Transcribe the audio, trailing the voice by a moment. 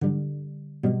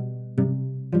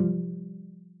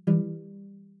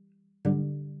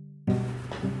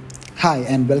Hi,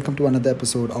 and welcome to another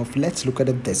episode of Let's Look at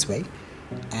It This Way.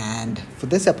 And for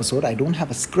this episode, I don't have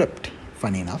a script,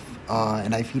 funny enough.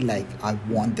 And I feel like I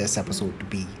want this episode to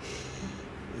be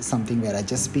something where I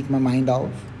just speak my mind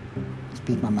out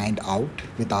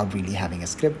without really having a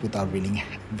script, without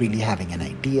really having an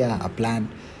idea, a plan.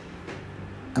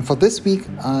 And for this week,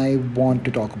 I want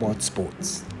to talk about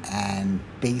sports and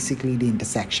basically the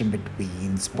intersection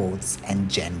between sports and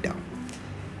gender.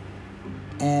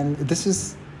 And this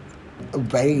is a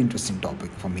very interesting topic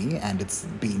for me, and it's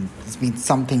been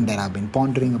something that I've been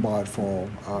pondering about for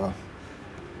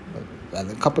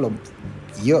a couple of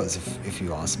years, if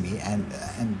you ask me. And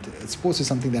sports is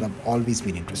something that I've always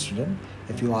been interested in.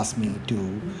 If you ask me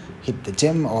to hit the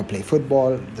gym or play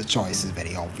football, the choice is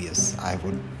very obvious. I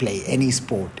would play any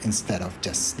sport instead of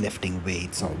just lifting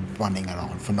weights or running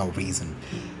around for no reason.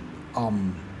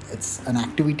 It's an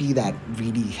activity that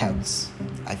really helps,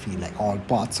 I feel like, all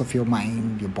parts of your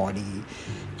mind, your body.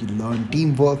 You learn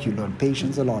teamwork, you learn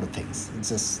patience, a lot of things. It's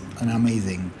just an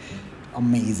amazing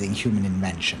human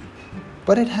invention.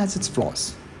 But it has its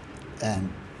flaws. And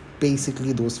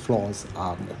basically those flaws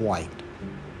are quite,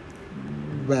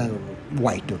 well,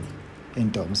 vital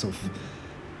in terms of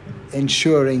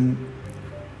ensuring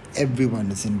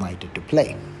everyone is invited to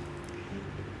play.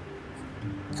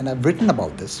 And I've written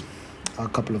about this a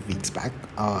couple of weeks back.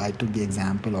 I took the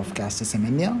example of Caster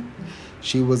Semenya.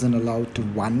 She wasn't allowed to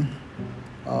run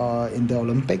in the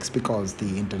Olympics because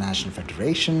the International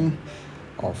Federation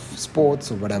of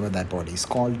Sports, or whatever that body is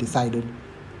called, decided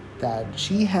that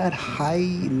she had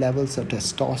high levels of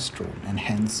testosterone and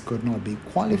hence could not be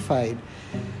qualified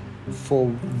for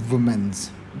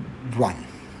women's run,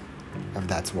 if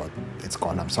that's what it's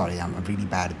called. I'm sorry, I'm really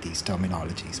bad at these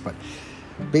terminologies, but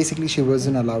basically she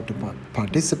wasn't allowed to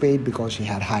participate because she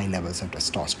had high levels of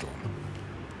testosterone.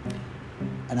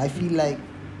 And I feel like,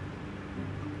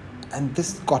 and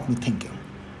this got me thinking,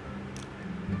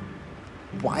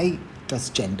 why does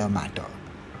gender matter?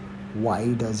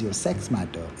 Why does your sex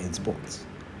matter in sports?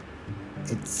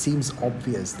 It seems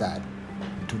obvious that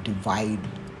to divide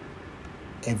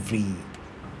every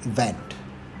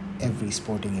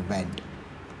sporting event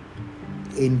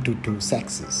into two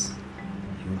sexes,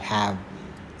 you have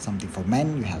something for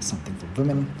men, you have something for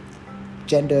women.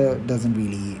 Gender doesn't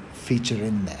really feature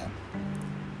in there.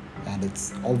 And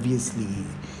it's obviously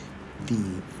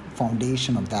the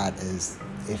foundation of that is,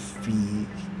 if we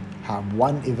have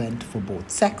one event for both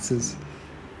sexes,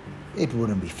 it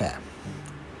wouldn't be fair.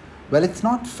 Well, it's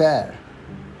not fair,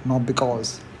 not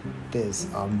because there's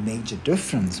a major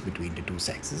difference between the two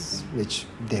sexes, which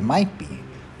there might be,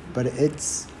 but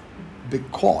it's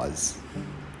because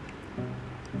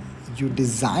you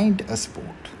designed a sport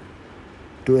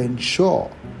to ensure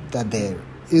that there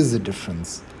is a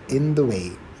difference in the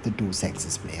way the two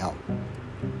sexes play out.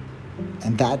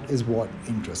 And that is what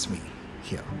interests me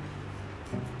here.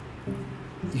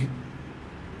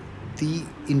 The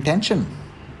intention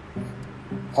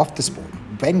of the sport,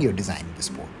 when you're designing the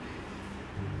sport,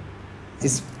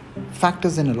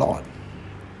 factors in a lot,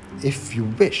 if you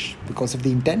wish, because if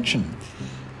the intention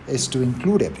is to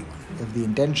include everyone, if the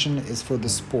intention is for the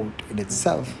sport in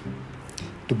itself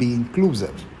to be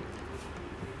inclusive,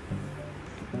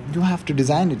 you have to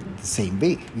design it the same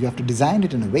way. You have to design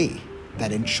it in a way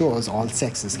that ensures all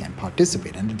sexes can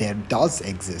participate, and there does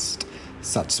exist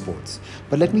such sports.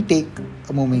 But let me take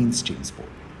a more mainstream sport,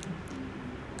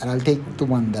 and I'll take the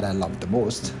one that I love the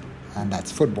most, and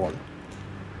that's football.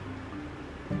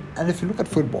 And if you look at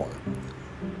football,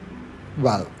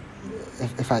 well,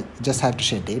 if I just had to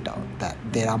share data, that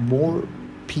there are more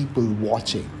people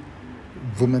watching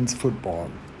women's football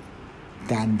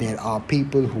than there are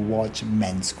people who watch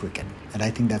men's cricket. And I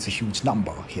think that's a huge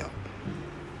number here.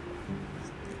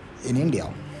 In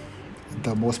India,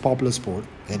 the most popular sport,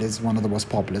 it is one of the most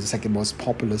popular, the second most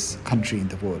populous country in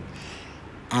the world.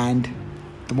 And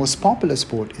the most popular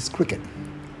sport is cricket.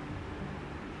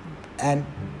 And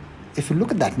if you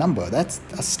look at that number, that's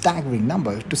a staggering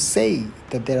number. To say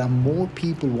that there are more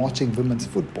people watching women's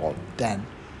football than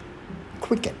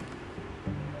cricket,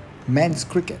 men's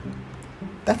cricket,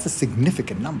 that's a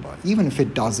significant number, even if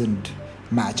it doesn't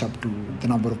match up to the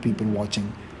number of people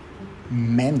watching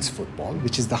men's football,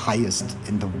 which is the highest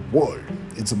in the world.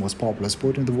 It's the most popular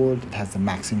sport in the world. It has the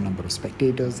maximum number of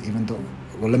spectators, even though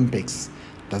Olympics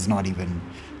does not even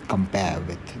compare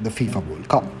with the FIFA World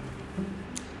Cup.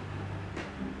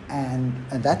 And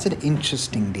that's an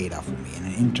interesting data for me,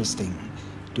 and interesting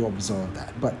to observe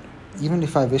that. But even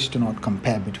if I wish to not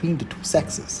compare between the two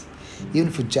sexes, even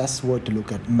if we just were to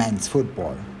look at men's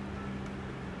football,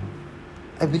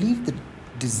 I believe the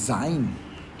design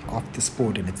of the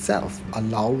sport in itself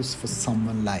allows for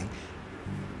someone like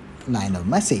Lionel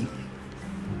Messi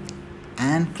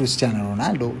and Cristiano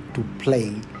Ronaldo to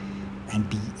play and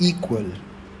be equal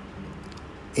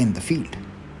in the field.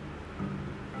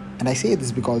 And I say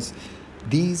this because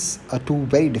these are two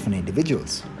very different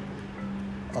individuals.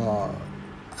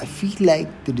 I feel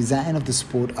like the design of the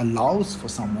sport allows for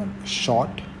someone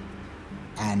short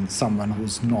and someone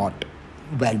who's not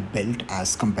well built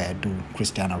as compared to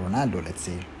Cristiano Ronaldo, let's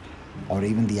say, or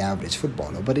even the average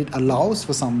footballer. But it allows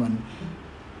for someone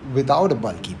without a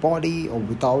bulky body or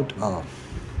without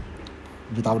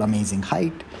amazing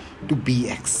height to be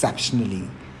exceptionally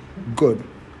good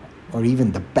or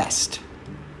even the best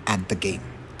at the game.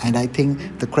 And I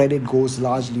think the credit goes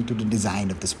largely to the design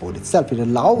of the sport itself. It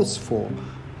allows for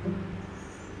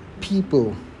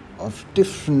people of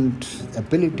different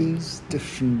abilities,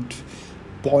 different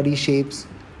body shapes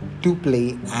to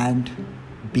play and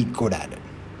be good at it.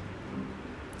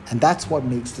 And that's what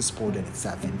makes the sport in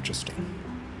itself interesting.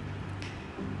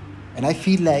 And I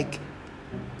feel like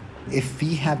if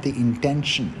we have the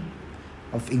intention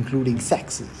of including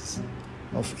sexes,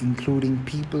 of including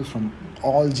people from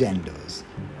all genders,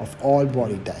 of all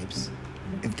body types,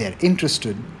 if they're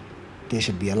interested, they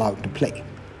should be allowed to play.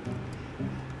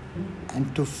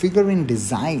 And to figure in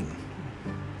design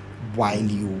while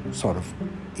you sort of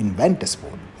invent a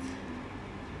sport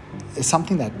is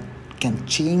something that can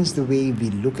change the way we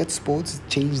look at sports,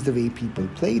 change the way people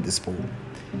play the sport,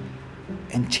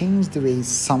 and change the way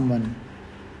someone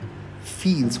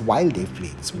feels while they play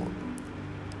the sport.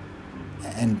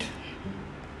 And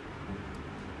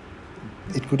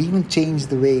it could even change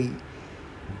the way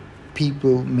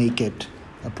people make it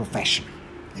a profession.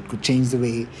 It could change the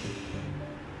way,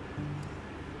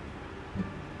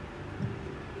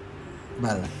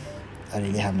 well, I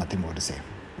really have nothing more to say.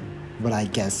 But I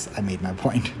guess I made my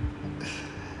point.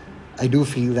 I do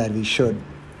feel that we should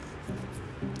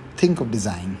think of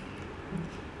design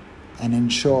and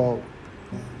ensure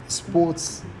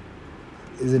sports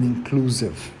is an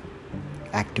inclusive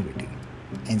activity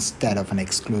instead of an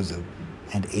exclusive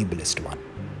and ableist one.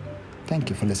 Thank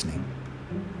you for listening.